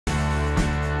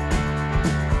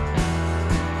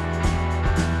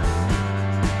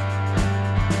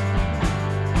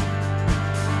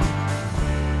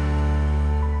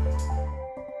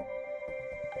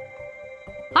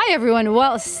Hi everyone!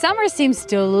 Well, summer seems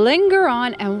to linger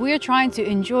on and we're trying to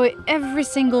enjoy every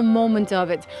single moment of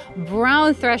it.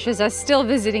 Brown thrushes are still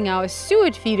visiting our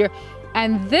suet feeder,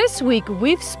 and this week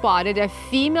we've spotted a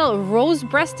female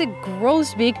rose-breasted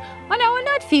grosbeak on our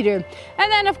nut feeder.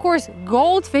 And then of course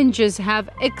goldfinches have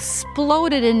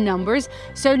exploded in numbers,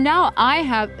 so now I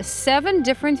have 7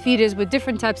 different feeders with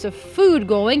different types of food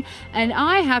going, and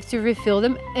I have to refill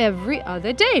them every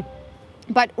other day.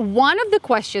 But one of the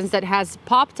questions that has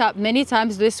popped up many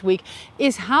times this week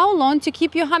is how long to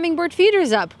keep your hummingbird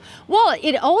feeders up. Well,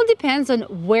 it all depends on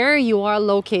where you are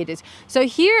located. So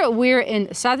here we're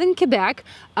in southern Quebec.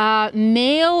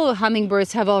 Male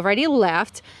hummingbirds have already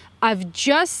left. I've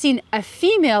just seen a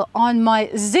female on my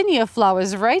zinnia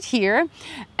flowers right here,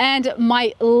 and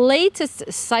my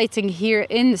latest sighting here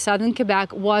in southern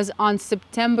Quebec was on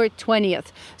September 20th.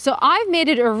 So I've made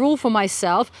it a rule for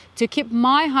myself to keep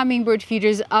my hummingbird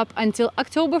feeders up until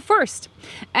October 1st.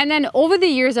 And then over the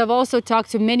years, I've also talked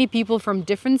to many people from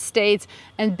different states,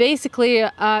 and basically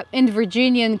in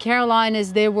Virginia and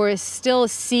Carolinas, they were still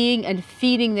seeing and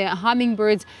feeding their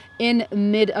hummingbirds in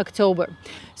mid-October.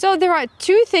 So there are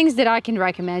 2 things that I can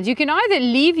recommend. You can either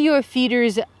leave your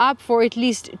feeders up for at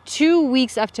least 2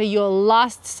 weeks after your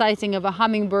last sighting of a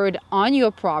hummingbird on your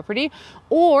property,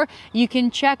 or you can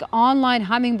check online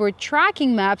hummingbird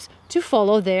tracking maps to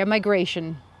follow their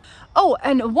migration. Oh,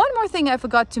 and one more thing I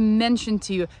forgot to mention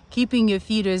to you. Keeping your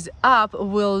feeders up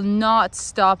will not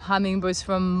stop hummingbirds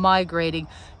from migrating.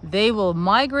 They will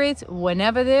migrate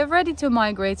whenever they're ready to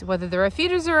migrate, whether there are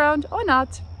feeders around or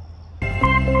not.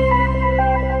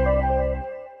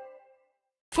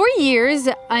 For years,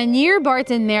 near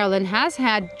Barton, Maryland has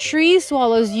had tree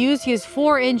swallows use his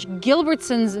 4-inch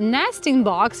Gilbertson's nesting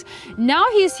box. Now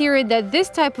he's hearing that this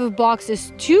type of box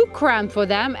is too cramped for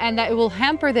them and that it will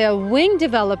hamper their wing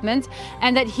development,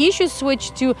 and that he should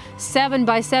switch to 7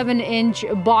 by 7-inch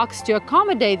box to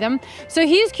accommodate them. So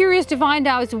he's curious to find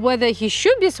out whether he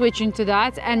should be switching to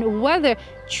that and whether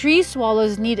tree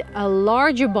swallows need a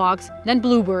larger box than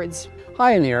bluebirds.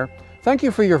 Hi, Anir. Thank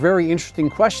you for your very interesting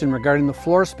question regarding the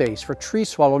floor space for tree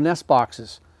swallow nest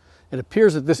boxes. It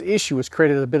appears that this issue has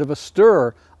created a bit of a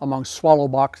stir among swallow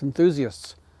box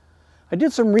enthusiasts. I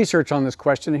did some research on this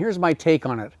question, and here's my take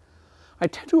on it. I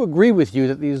tend to agree with you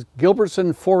that these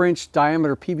Gilbertson 4-inch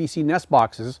diameter PVC nest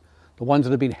boxes, the ones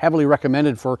that have been heavily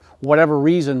recommended for whatever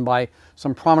reason by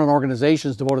some prominent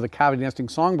organizations devoted to cavity nesting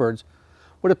songbirds,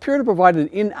 would appear to provide an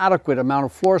inadequate amount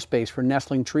of floor space for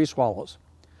nestling tree swallows.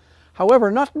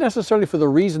 However, not necessarily for the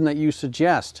reason that you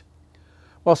suggest.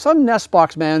 While some nest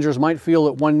box managers might feel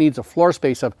that one needs a floor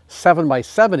space of 7 by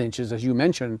 7 inches, as you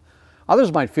mentioned,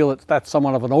 others might feel that that's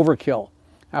somewhat of an overkill.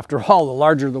 After all, the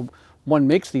larger one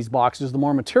makes these boxes, the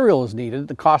more material is needed,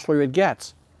 the costlier it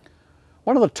gets.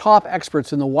 One of the top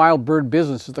experts in the wild bird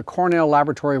business is the Cornell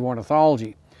Laboratory of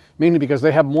Ornithology, mainly because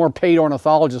they have more paid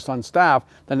ornithologists on staff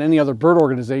than any other bird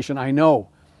organization I know.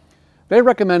 They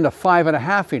recommend a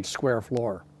 5.5-inch square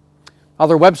floor.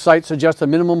 Other websites suggest a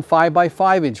minimum 5 by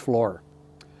 5-inch floor.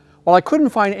 While I couldn't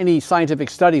find any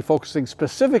scientific study focusing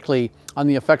specifically on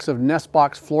the effects of nest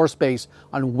box floor space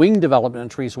on wing development in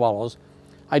tree swallows,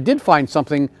 I did find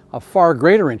something of far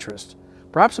greater interest,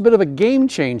 perhaps a bit of a game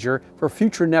changer for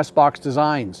future nest box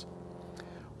designs.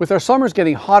 With our summers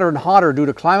getting hotter and hotter due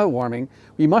to climate warming,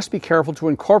 we must be careful to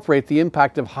incorporate the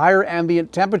impact of higher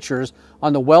ambient temperatures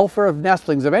on the welfare of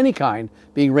nestlings of any kind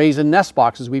being raised in nest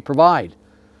boxes we provide.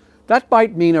 That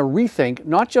might mean a rethink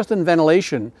not just in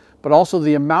ventilation, but also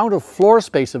the amount of floor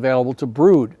space available to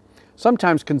brood,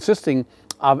 sometimes consisting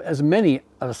of as many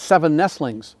as 7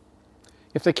 nestlings.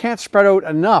 If they can't spread out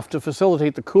enough to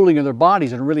facilitate the cooling of their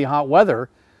bodies in really hot weather,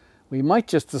 we might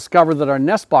just discover that our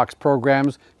nest box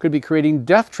programs could be creating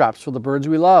death traps for the birds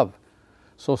we love.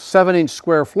 So 7-inch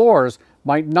square floors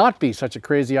might not be such a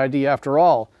crazy idea after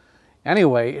all.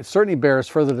 Anyway, it certainly bears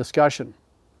further discussion.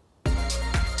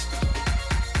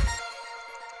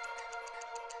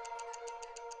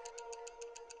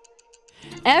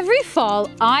 Every fall,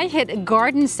 I hit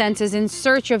garden centers in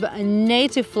search of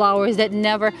native flowers that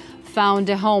never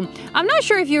found a home. I'm not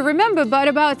sure if you remember, but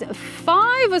about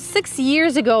 5 or 6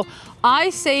 years ago, I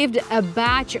saved a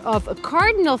batch of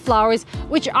cardinal flowers,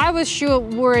 which I was sure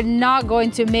were not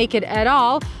going to make it at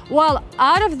all. Well,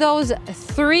 out of those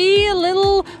 3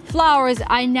 little flowers,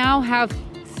 I now have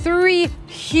 3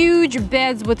 huge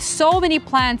beds with so many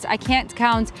plants I can't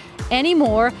count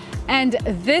anymore. And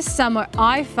this summer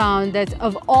I found that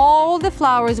of all the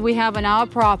flowers we have on our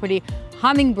property,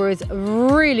 hummingbirds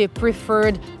really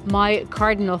preferred my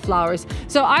cardinal flowers.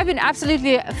 So I've been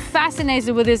absolutely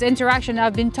fascinated with this interaction.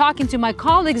 I've been talking to my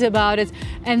colleagues about it,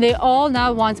 and they all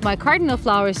now want my cardinal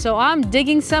flowers. So I'm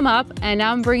digging some up and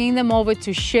I'm bringing them over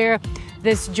to share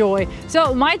this joy.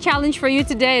 So my challenge for you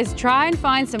today is try and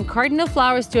find some cardinal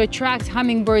flowers to attract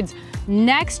hummingbirds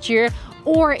next year.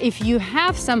 Or if you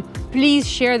have some, please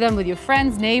share them with your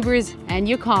friends, neighbors, and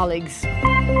your colleagues.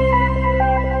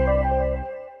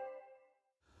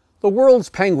 The world's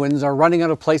penguins are running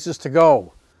out of places to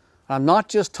go. I'm not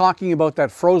just talking about that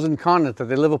frozen continent that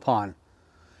they live upon.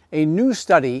 A new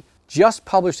study just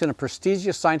published in a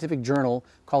prestigious scientific journal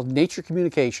called Nature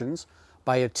Communications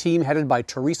by a team headed by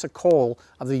Teresa Cole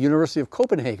of the University of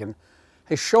Copenhagen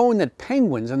has shown that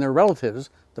penguins and their relatives,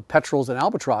 the petrels and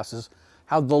albatrosses,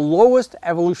 have the lowest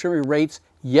evolutionary rates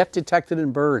yet detected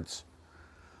in birds.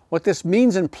 What this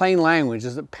means in plain language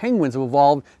is that penguins have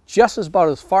evolved just about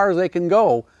as far as they can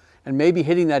go and may be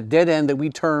hitting that dead end that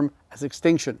we term as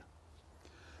extinction.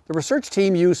 The research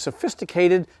team used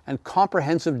sophisticated and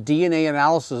comprehensive DNA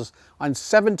analysis on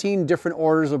 17 different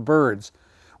orders of birds,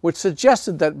 which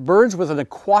suggested that birds with an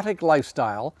aquatic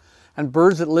lifestyle and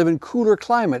birds that live in cooler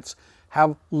climates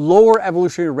have lower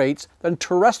evolutionary rates than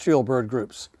terrestrial bird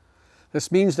groups.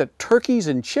 This means that turkeys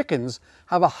and chickens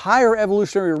have a higher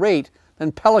evolutionary rate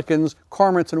than pelicans,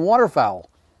 cormorants, and waterfowl.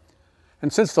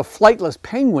 And since the flightless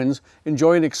penguins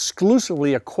enjoy an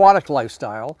exclusively aquatic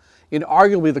lifestyle in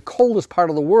arguably the coldest part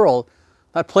of the world,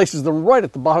 that places them right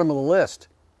at the bottom of the list.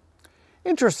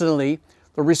 Interestingly,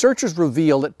 the researchers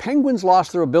revealed that penguins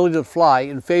lost their ability to fly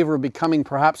in favor of becoming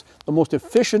perhaps the most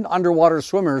efficient underwater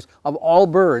swimmers of all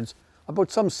birds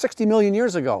about some 60 million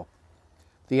years ago.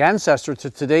 The ancestor to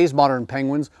today's modern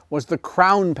penguins was the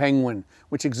crown penguin,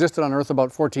 which existed on Earth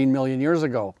about 14 million years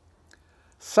ago.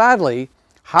 Sadly,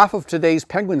 half of today's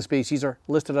penguin species are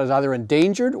listed as either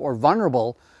endangered or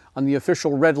vulnerable on the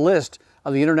official red list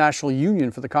of the International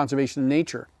Union for the Conservation of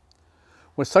Nature.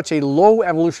 With such a low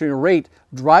evolutionary rate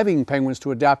driving penguins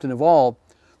to adapt and evolve,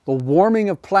 the warming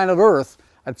of planet Earth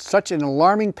at such an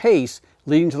alarming pace,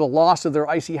 leading to the loss of their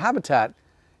icy habitat,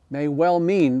 may well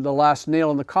mean the last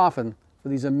nail in the coffin for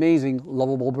these amazing,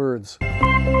 lovable birds.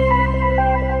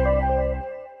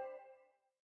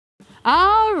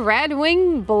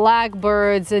 Red-winged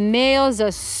blackbirds. The males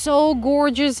are so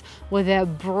gorgeous with their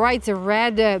bright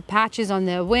red patches on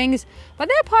their wings, but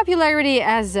their popularity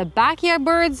as backyard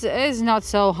birds is not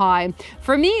so high.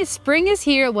 For me, spring is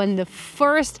here when the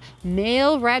first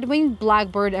male red-winged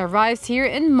blackbird arrives here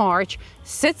in March,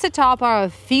 sits atop our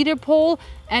feeder pole,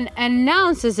 and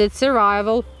announces its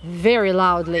arrival very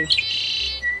loudly.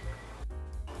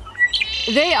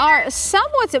 They are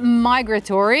somewhat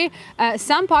migratory.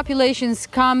 Some populations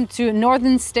come to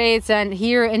northern states and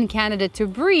here in Canada to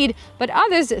breed, but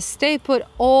others stay put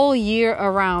all year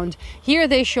around. Here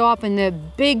they show up in a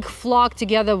big flock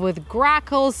together with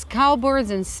grackles,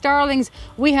 cowbirds, and starlings.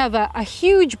 We have a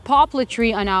huge poplar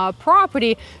tree on our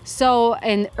property, so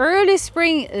in early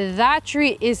spring that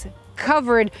tree is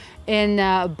covered in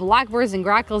blackbirds and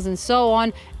grackles and so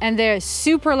on, and they're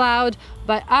super loud.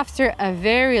 But after a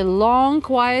very long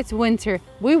quiet winter,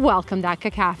 we welcome that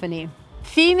cacophony.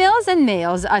 Females and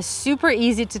males are super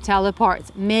easy to tell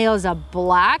apart. Males are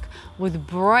black with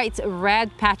bright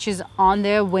red patches on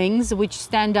their wings, which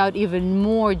stand out even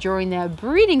more during their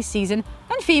breeding season,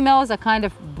 and females are kind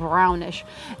of brownish.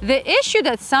 The issue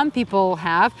that some people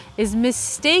have is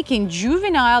mistaking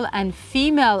juvenile and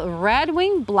female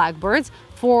red-winged blackbirds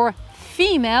for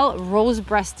female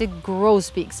rose-breasted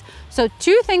grosbeaks. So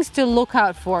two things to look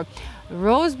out for.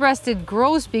 Rose-breasted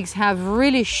grosbeaks have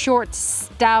really short,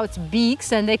 stout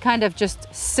beaks, and they kind of just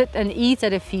sit and eat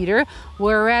at a feeder,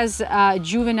 whereas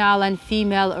juvenile and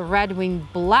female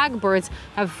red-winged blackbirds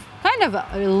have kind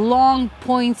of long,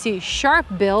 pointy, sharp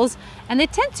bills, and they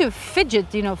tend to fidget,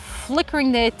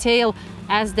 flickering their tail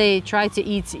as they try to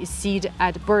eat seed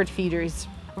at bird feeders.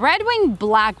 Red-winged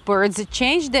blackbirds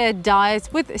change their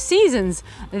diets with seasons.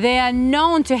 They are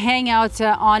known to hang out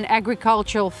on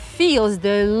agricultural fields.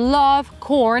 They love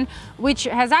corn, which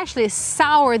has actually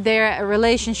soured their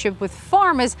relationship with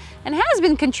farmers and has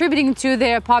been contributing to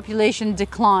their population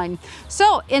decline.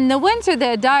 So in the winter,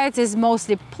 their diet is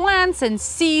mostly plants and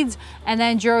seeds, and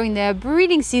then during their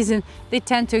breeding season, they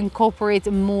tend to incorporate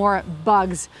more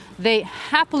bugs. They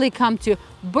happily come to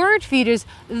bird feeders,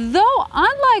 though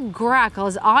unlike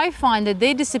grackles, I find that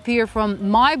they disappear from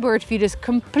my bird feeders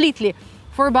completely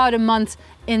for about a month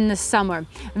in the summer.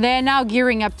 They're now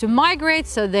gearing up to migrate,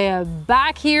 so they're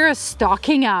back here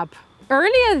stocking up.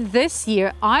 Earlier this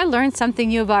year, I learned something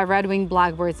new about red-winged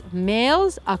blackbirds.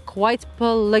 Males are quite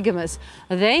polygamous.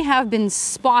 They have been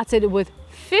spotted with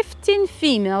 15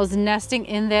 females nesting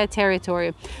in their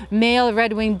territory. Male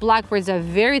red-winged blackbirds are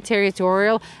very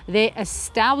territorial. They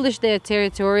establish their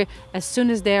territory as soon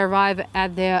as they arrive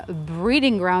at their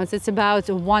breeding grounds. It's about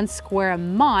 1 square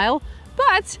mile,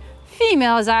 but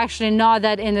females are actually not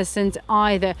that innocent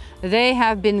either. They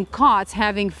have been caught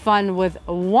having fun with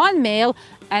one male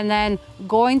and then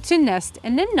going to nest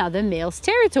in another male's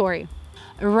territory.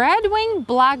 Red-winged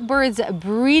blackbirds'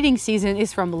 breeding season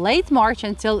is from late March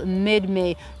until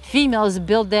mid-May. Females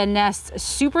build their nests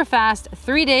super fast,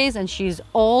 3 days, and she's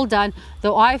all done,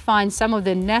 though I find some of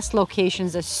the nest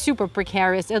locations are super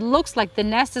precarious. It looks like the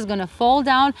nest is gonna fall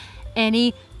down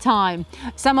any time.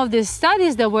 Some of the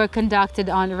studies that were conducted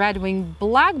on red-winged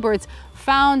blackbirds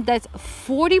found that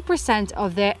 40%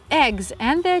 of their eggs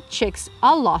and their chicks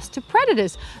are lost to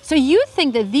predators. So you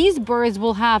think that these birds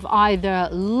will have either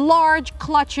large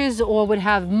clutches or would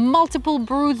have multiple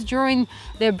broods during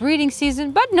their breeding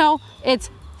season, but no, it's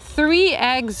 3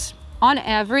 eggs on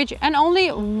average and only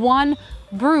 1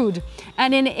 brood.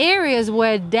 And in areas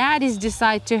where daddies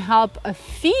decide to help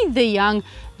feed the young,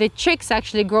 the chicks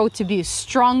actually grow to be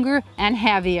stronger and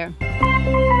heavier.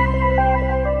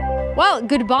 Well,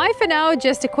 goodbye for now.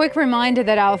 Just a quick reminder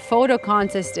that our photo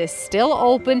contest is still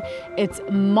open. It's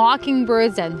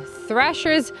mockingbirds and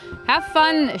thrashers. Have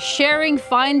fun sharing,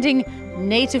 finding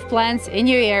native plants in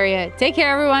your area. Take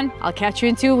care, everyone. I'll catch you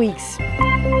in 2 weeks.